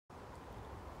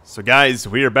So guys,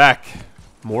 we are back.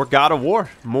 More God of War.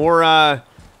 More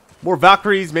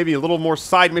Valkyries, maybe a little more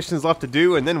side missions left to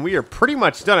do, and then we are pretty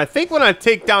much done. I think when I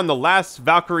take down the last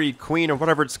Valkyrie Queen, or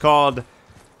whatever it's called,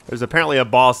 there's apparently a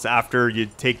boss after you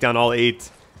take down all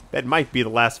 8. That might be the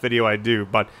last video I do,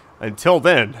 but until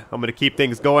then, I'm going to keep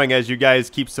things going as you guys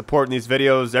keep supporting these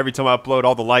videos. Every time I upload,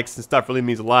 all the likes and stuff really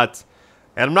means a lot.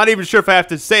 And I'm not even sure if I have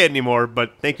to say it anymore,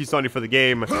 but thank you, Sony, for the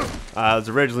game. It was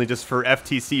originally just for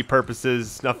FTC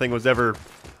purposes. Nothing was ever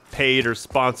paid or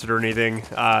sponsored or anything.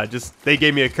 Just they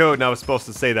gave me a code and I was supposed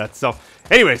to say that. So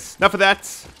anyways, enough of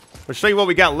that. I'll show you what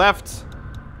we got left.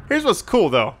 Here's what's cool,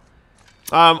 though.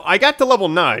 I got to level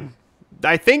 9.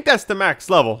 I think that's the max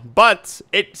level, but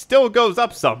it still goes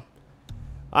up some.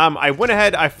 I went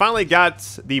ahead, I finally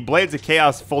got the Blades of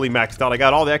Chaos fully maxed out. I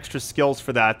got all the extra skills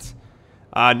for that.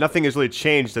 Nothing has really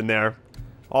changed in there.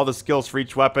 All the skills for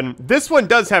each weapon. This one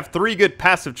does have 3 good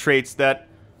passive traits that...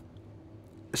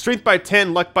 Strength by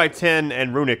 10, Luck by 10,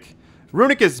 and Runic.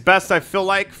 Runic is best, I feel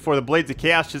like, for the Blades of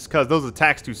Chaos, just because those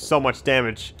attacks do so much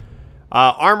damage.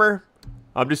 Armor,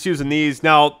 I'm just using these.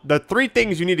 Now, the 3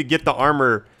 things you need to get the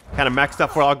armor kind of maxed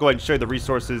up for, I'll go ahead and show you the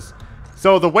resources.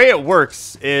 So, the way it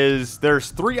works is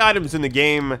there's 3 items in the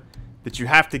game that you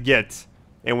have to get.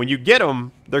 And when you get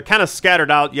them, they're kind of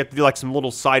scattered out. You have to do like some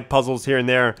little side puzzles here and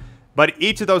there. But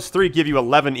each of those 3 give you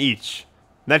 11 each.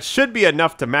 That should be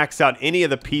enough to max out any of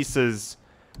the pieces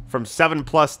from 7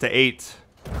 plus to 8.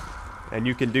 And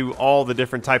you can do all the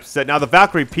different types of set. Now, the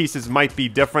Valkyrie pieces might be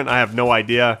different. I have no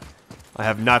idea. I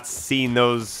have not seen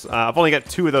those. I've only got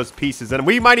 2 of those pieces. And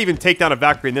we might even take down a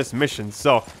Valkyrie in this mission.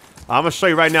 So, I'm going to show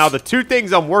you right now the 2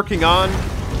 things I'm working on.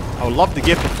 I wowould love to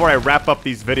get before I wrap up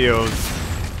these videos.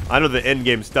 I know the end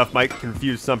game stuff might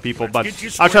confuse some people, but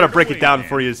I'll try to break it down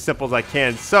for you as simple as I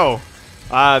can. So,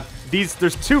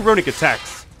 there's 2 runic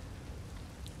attacks.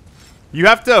 You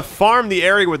have to farm the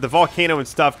area with the volcano and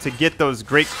stuff to get those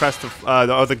great crest of,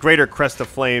 or the greater crest of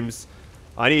flames.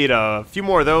 I need a few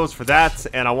more of those for that,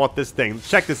 and I want this thing.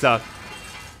 Check this out.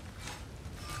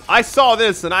 I saw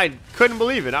this and I couldn't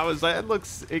believe it. I was like,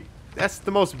 that's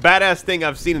the most badass thing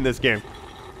I've seen in this game.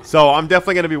 So I'm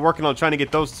definitely going to be working on trying to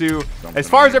get those 2. As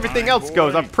far as everything else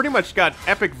goes, I've pretty much got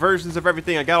epic versions of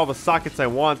everything. I got all the sockets I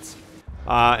want.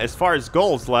 As far as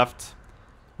goals left,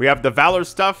 we have the Valor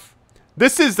stuff.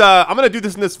 This is, I'm going to do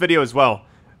this in this video as well.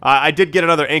 I did get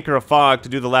another Anchor of Fog to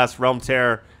do the last Realm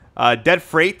Tear. Dead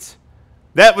Freight.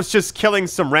 That was just killing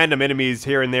some random enemies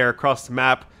here and there across the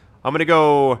map. I'm going to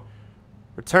go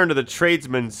return to the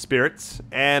Tradesman Spirits,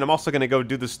 and I'm also going to go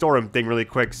do the storeroom thing really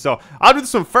quick. So I'll do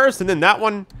this one first, and then that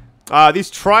one. These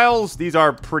trials, these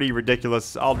are pretty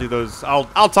ridiculous. I'll do those.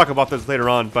 I'll talk about those later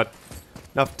on, but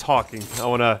enough talking. I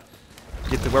want to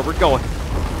get to where we're going.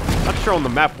 Not sure on the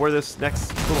map where this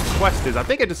next little quest is. I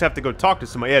think I just have to go talk to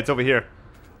somebody. Yeah, it's over here.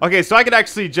 Okay, so I could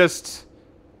actually just...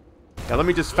 Yeah, let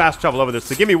me just fast travel over this.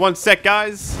 So give me 1 sec,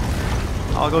 guys.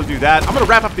 I'll go do that. I'm going to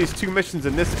wrap up these 2 missions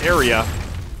in this area.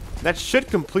 That should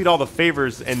complete all the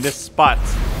favors in this spot.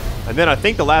 And then I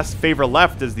think the last favor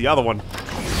left is the other one,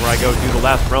 where I go do the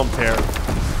last Realm Tear.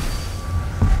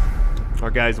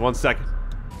 Alright, guys, 1 second.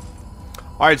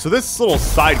 Alright, so this little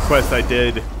side quest I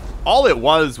did, all it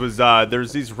was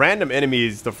there's these random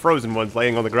enemies, the frozen ones,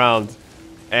 laying on the ground.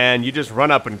 And you just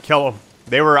run up and kill them.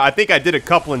 They were, I think I did a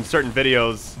couple in certain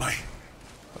videos.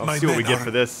 Let's see what we get for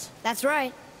this. That's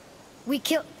right. We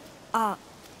killed...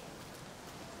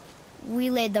 we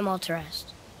laid them all to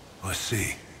rest. I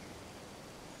see.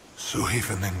 So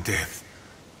even in death,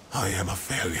 I am a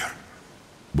failure.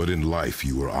 But in life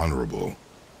you were honorable,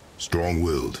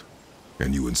 strong-willed,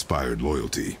 and you inspired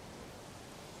loyalty.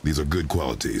 These are good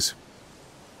qualities,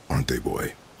 aren't they,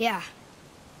 boy? Yeah.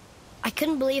 I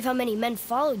couldn't believe how many men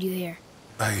followed you here.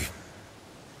 I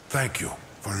thank you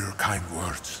for your kind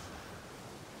words.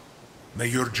 May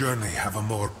your journey have a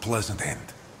more pleasant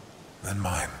end than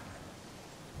mine.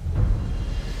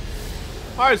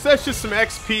 Alright, so that's just some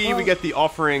XP. Well, we get the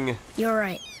offering. You're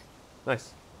right.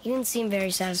 Nice. You didn't seem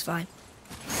very satisfied.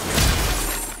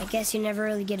 I guess you never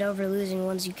really get over losing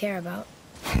ones you care about.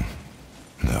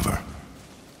 Never.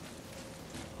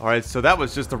 Alright, so that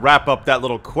was just to wrap up that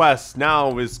little quest. Now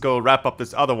let's go wrap up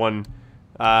this other one,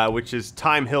 which is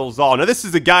Time Hills All. Now this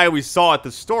is the guy we saw at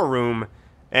the storeroom,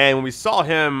 and when we saw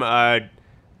him, was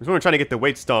when we were trying to get the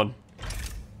weight stone.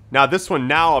 Now this one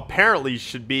now apparently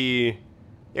should be...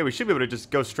 Yeah, we should be able to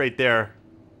just go straight there.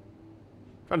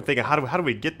 I'm trying to think of how do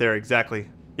we get there exactly?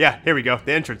 Yeah, here we go,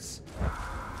 the entrance.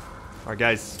 Alright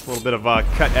guys, a little bit of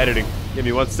cut editing. Give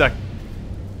me 1 sec.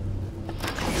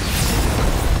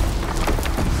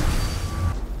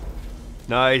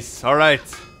 Nice, alright.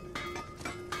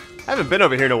 I haven't been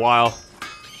over here in a while.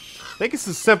 think it's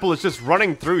as simple as just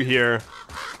running through here.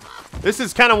 This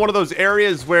is kind of one of those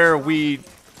areas where we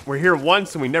were here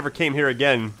once and we never came here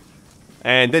again.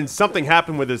 And then something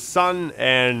happened with his son,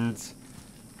 and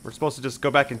we're supposed to just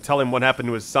go back and tell him what happened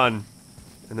to his son.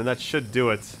 And then that should do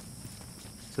it.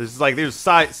 So this is like, there's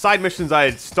side missions I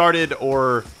had started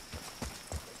or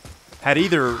had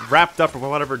either wrapped up or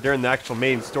whatever during the actual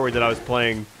main story that I was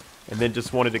playing, and then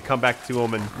just wanted to come back to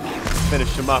them and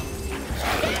finish them up.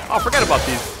 Oh, I forgot about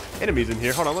these enemies in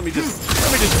here. Hold on, let me just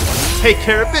take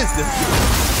care of business.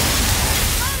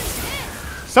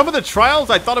 Some of the trials,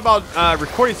 I thought about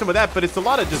recording some of that, but it's a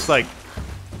lot of just like,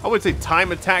 I would say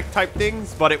time attack type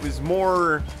things, but it was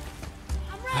more,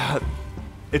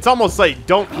 it's almost like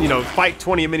don't, you know, fight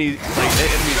 20 enemies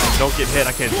and don't get hit,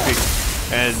 I can't speak,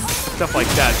 and stuff like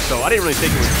that. So I didn't really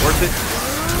think it was worth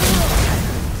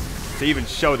it to even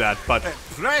show that, but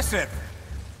Impressive.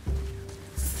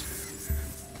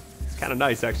 it's kind of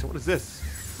nice actually. What is this?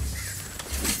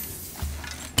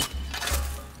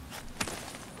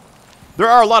 There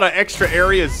are a lot of extra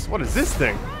areas. What is this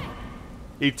thing?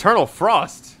 Eternal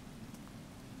Frost.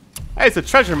 Hey, it's a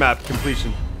treasure map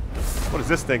completion. What is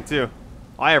this thing too?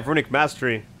 I have Runic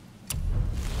Mastery.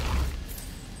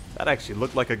 That actually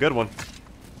looked like a good one.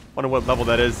 Wonder what level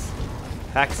that is.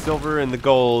 Hack silver and the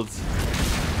gold.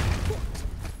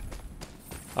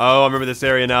 Oh, I remember this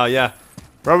area now, yeah.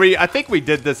 Bro, I think we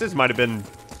did this. This might have been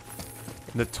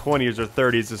in the 20s or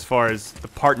 30s as far as the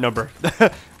part number.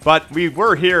 But we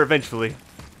were here eventually.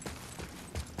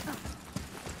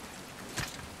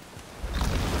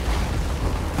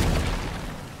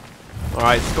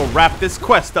 Alright, let's go wrap this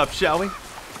quest up, shall we?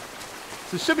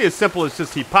 So it should be as simple as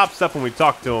just he pops up when we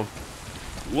talk to him.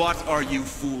 What are you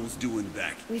fools doing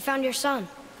back? We found your son.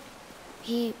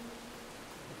 He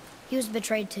was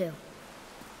betrayed too.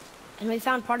 And we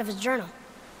found part of his journal.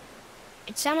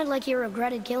 It sounded like he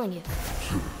regretted killing you.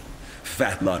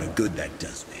 Fat lot of good that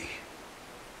does me.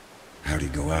 How'd he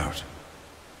go out?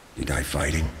 He die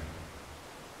fighting?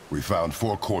 We found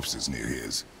 4 corpses near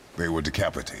his. They were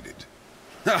decapitated.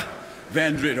 Ha!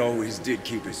 Vandrid always did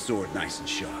keep his sword nice and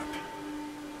sharp.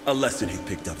 A lesson he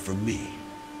picked up from me.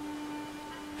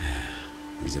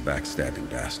 He's a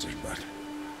backstabbing bastard, but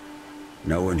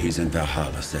knowing he's in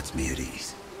Valhalla sets me at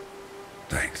ease.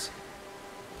 Thanks.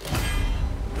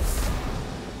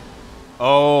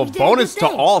 Oh, You did a bonus good to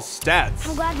thing. all stats.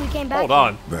 I'm glad we came back. Hold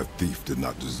on. That thief did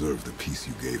not deserve the peace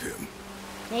you gave him.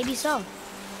 Maybe so.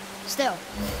 Still,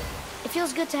 it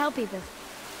feels good to help people.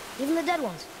 Even the dead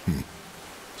ones.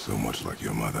 So much like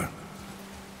your mother.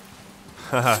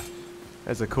 Haha.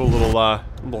 That's a cool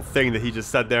little thing that he just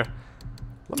said there.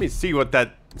 Let me see what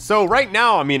that... So right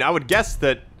now, I mean, I would guess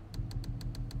that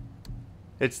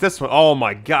it's this one. Oh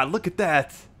my god, look at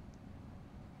that.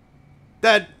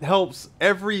 That helps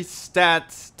every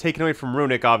stat taken away from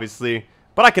Runic, obviously.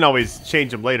 But I can always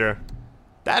change them later.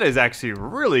 That is actually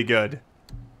really good.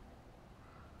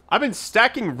 I've been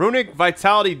stacking Runic,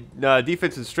 Vitality,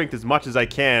 Defense, and Strength as much as I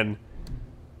can.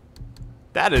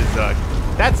 That is,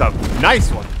 that's a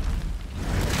nice one.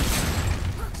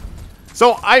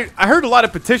 So, I heard a lot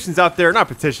of petitions out there, not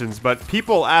petitions, but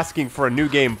people asking for a New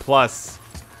Game Plus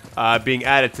being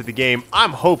added to the game.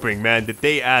 I'm hoping, man, that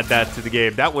they add that to the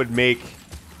game. That would make,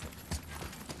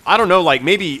 I don't know, like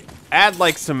maybe add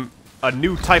like a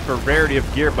new type of rarity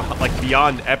of gear, like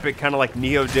beyond epic, kind of like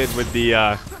Neo did with the,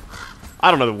 I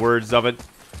don't know the words of it.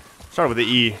 Started with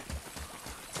the E.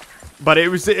 But it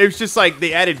was just like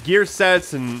they added gear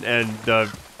sets and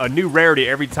a new rarity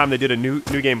every time they did a new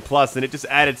game plus, and it just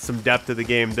added some depth to the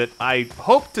game that I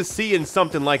hope to see in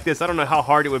something like this. I don't know how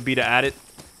hard it would be to add it,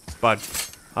 but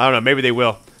I don't know, maybe they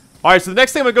will. Alright, so the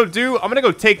next thing I'm gonna go do, I'm gonna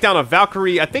go take down a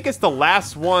Valkyrie. I think it's the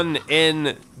last one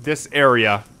in this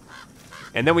area.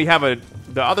 And then we have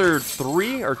the other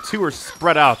 3 or 2 are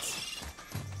spread out.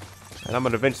 And I'm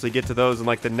gonna eventually get to those in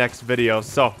like the next video.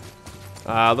 So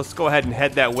let's go ahead and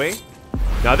head that way.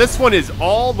 Now this one is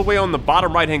all the way on the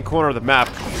bottom right hand corner of the map.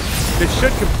 This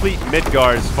should complete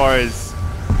Midgar as far as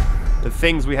the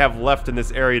things we have left in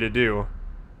this area to do.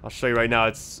 I'll show you right now.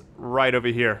 It's right over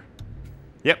here.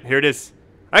 Yep, here it is.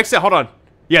 Actually, hold on.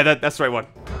 Yeah, that's the right one.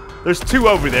 There's 2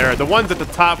 over there. The one's at the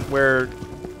top where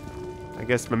I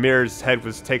guess Mimir's head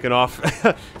was taken off.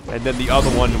 And then the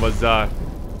other one was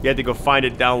you had to go find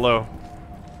it down low.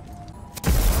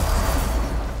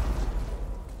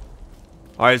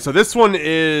 Alright, so this one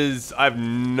is... I have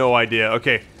no idea.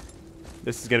 Okay.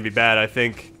 This is going to be bad, I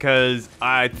think. Because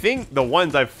I think the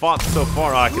ones I've fought so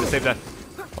far... Oh, I could have saved that.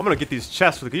 I'm going to get these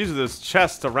chests. We could use those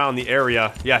chests around the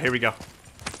area. Yeah, here we go.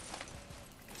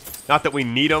 Not that we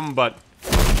need them, but...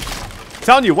 I'm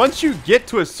telling you, once you get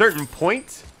to a certain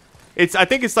point... I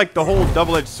think it's like the whole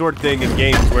double-edged sword thing in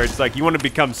games where it's like you want to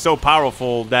become so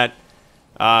powerful that,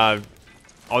 oh,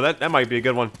 that might be a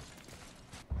good one.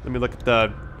 Let me look at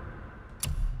the,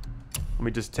 let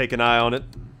me just take an eye on it.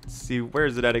 Let's see, where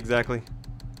is it at exactly?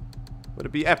 Would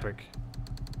it be epic?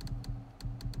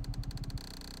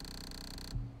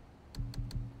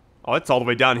 Oh, it's all the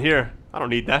way down here. I don't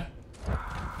need that.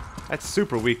 That's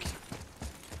super weak.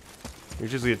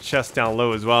 There's usually a chest down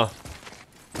low as well.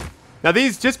 Now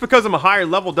these, just because I'm a higher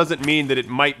level doesn't mean that it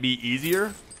might be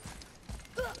easier.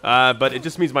 But it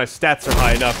just means my stats are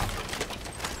high enough.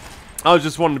 I was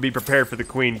just wanting to be prepared for the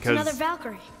queen, because... Another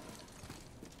Valkyrie.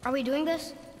 Are we doing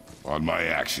this? On my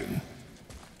action.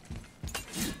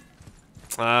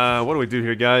 What do we do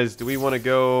here, guys? Do we want to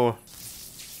go...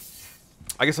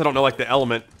 I guess I don't know, like, the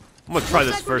element. I'm gonna try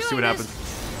this first, see what happens.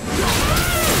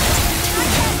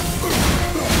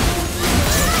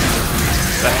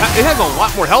 It has a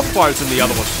lot more health bars than the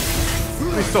other one.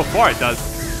 At least so far it does.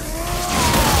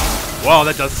 Wow,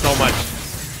 that does so much.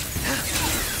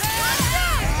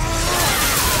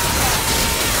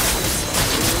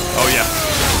 Oh yeah,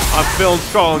 I'm feeling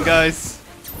strong, guys.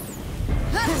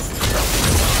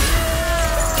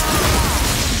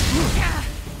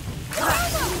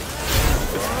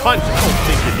 This punch, I don't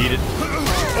think you need it.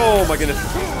 Oh my goodness.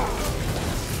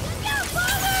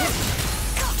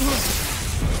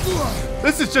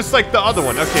 This is just like the other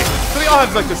one. Okay, so they all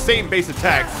have like the same base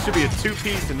attacks. It should be a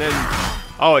two-piece and then...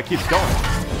 Oh, it keeps going.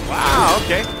 Wow,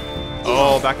 okay.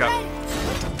 Oh, back up.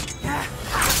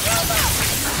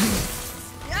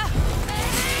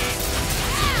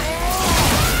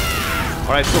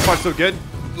 Alright, so far so good.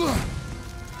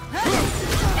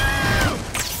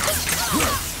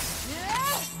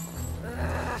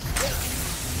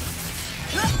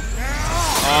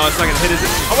 Oh, it's not gonna hit, is it?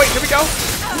 Oh wait, here we go.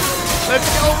 Let's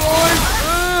go, boys!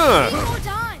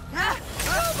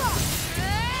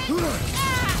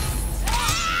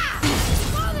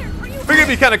 Figured it'd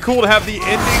be kind of cool to have the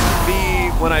ending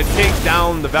be when I take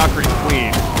down the Valkyrie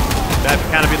Queen. That'd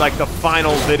kind of be like the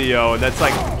final video, and that's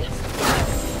like... Oh,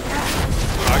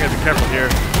 I gotta be careful here.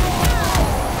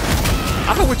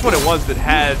 I don't know which one it was that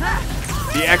had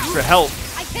the extra health.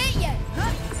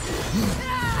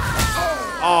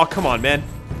 Oh, come on, man.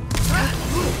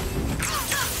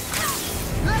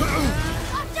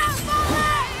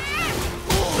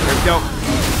 There we go.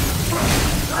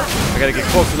 I gotta get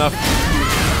close enough.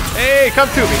 Hey, come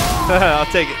to me. I'll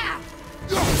take it.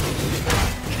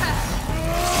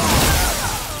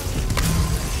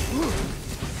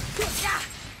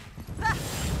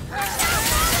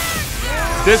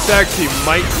 This actually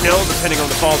might kill depending on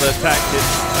the fall the attack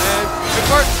hits. And good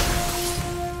work.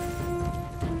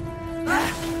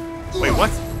 Wait,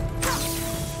 what?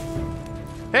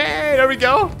 Hey, there we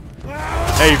go.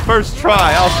 Hey, first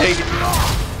try, I'll take it.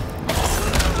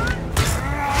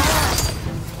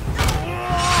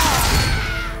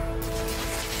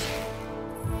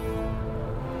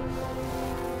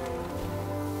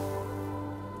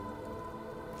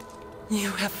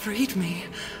 You have freed me.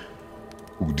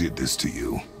 Who did this to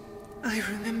you? I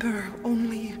remember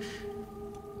only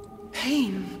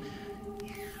pain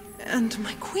and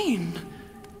my queen.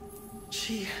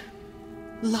 She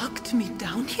locked me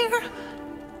down here?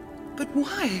 But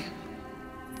why?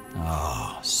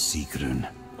 Ah, Sigrun.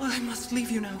 I must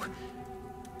leave you now.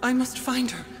 I must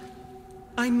find her.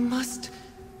 I must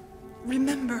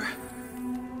remember.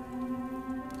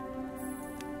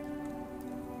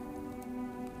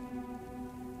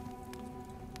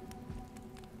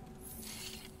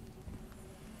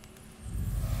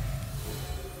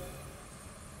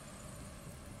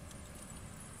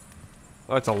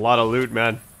 Oh, that's a lot of loot,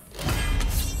 man.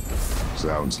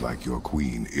 Sounds like your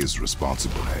queen is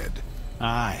responsible, Head.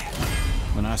 Aye.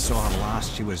 When I saw her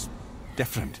last, she was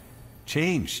different.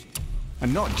 Changed.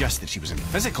 And not just that she was in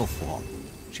physical form.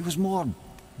 She was more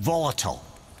volatile.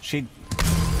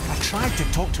 I tried to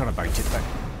talk to her about it, but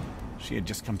she had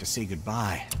just come to say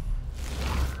goodbye.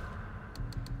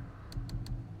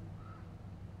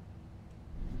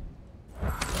 I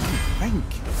think.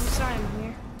 I'm sorry I'm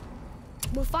here.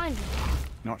 We'll find her.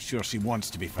 Not sure she wants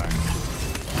to be found.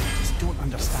 Just don't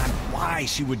understand why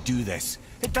she would do this.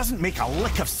 It doesn't make a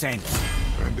lick of sense.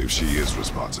 And if she is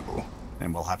responsible?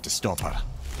 Then we'll have to stop her.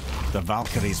 The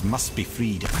Valkyries must be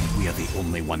freed, and we are the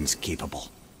only ones capable.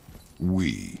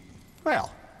 We?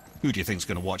 Well, who do you think's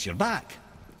gonna watch your back?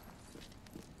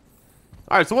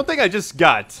 Alright, so one thing I just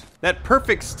got. That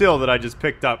perfect still that I just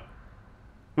picked up.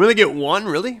 We only get one,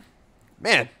 really?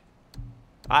 Man.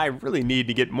 I really need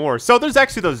to get more. So there's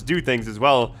actually those do things as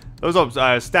well. Those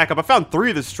stack up. I found 3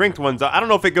 of the strength ones. I don't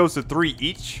know if it goes to 3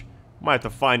 each. Might have to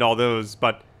find all those,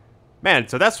 but Man,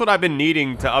 so that's what I've been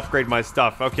needing to upgrade my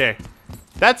stuff. Okay.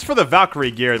 That's for the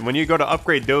Valkyrie gear. When you go to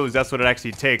upgrade those, that's what it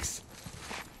actually takes.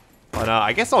 But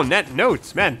I guess on that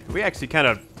note, man, we actually it's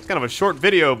kind of a short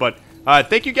video, but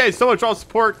thank you guys so much for all the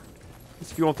support.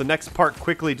 If you want the next part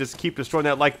quickly, just keep destroying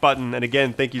that like button. And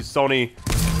again, thank you, Sony.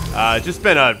 Just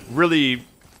been a really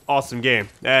awesome game.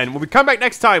 And when we come back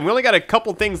next time, we only got a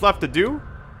couple things left to do.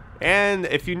 And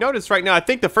if you notice right now, I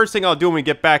think the first thing I'll do when we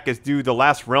get back is do the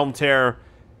last realm tear.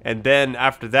 And then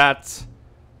after that,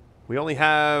 we only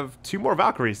have 2 more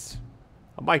Valkyries.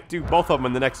 I might do both of them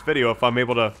in the next video if I'm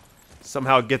able to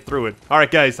somehow get through it.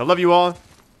 Alright guys, I love you all.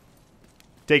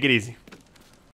 Take it easy.